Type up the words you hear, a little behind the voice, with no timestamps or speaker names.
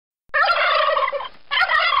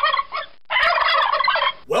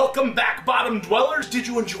Welcome back, bottom dwellers! Did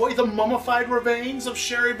you enjoy the mummified remains of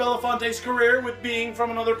Sherry Belafonte's career with Being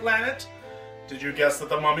from Another Planet? Did you guess that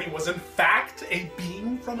the mummy was in fact a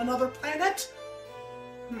being from another planet?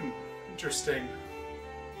 Interesting.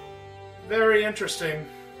 Very interesting.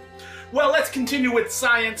 Well, let's continue with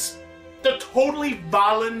science. The totally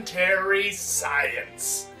voluntary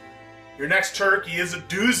science. Your next turkey is a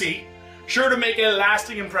doozy, sure to make a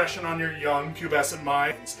lasting impression on your young, pubescent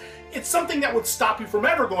minds. It's something that would stop you from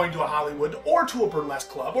ever going to a Hollywood or to a burlesque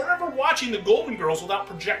club or ever watching the Golden Girls without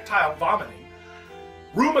projectile vomiting.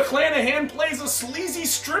 Rue McClanahan plays a sleazy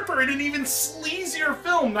stripper in an even sleazier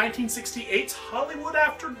film, 1968's Hollywood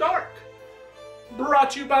After Dark.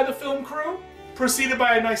 Brought to you by the film crew, preceded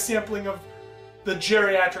by a nice sampling of the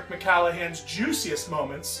geriatric McCallahan's juiciest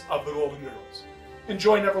moments of the Golden Girls.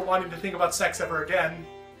 Enjoy never wanting to think about sex ever again.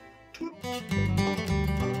 Toot.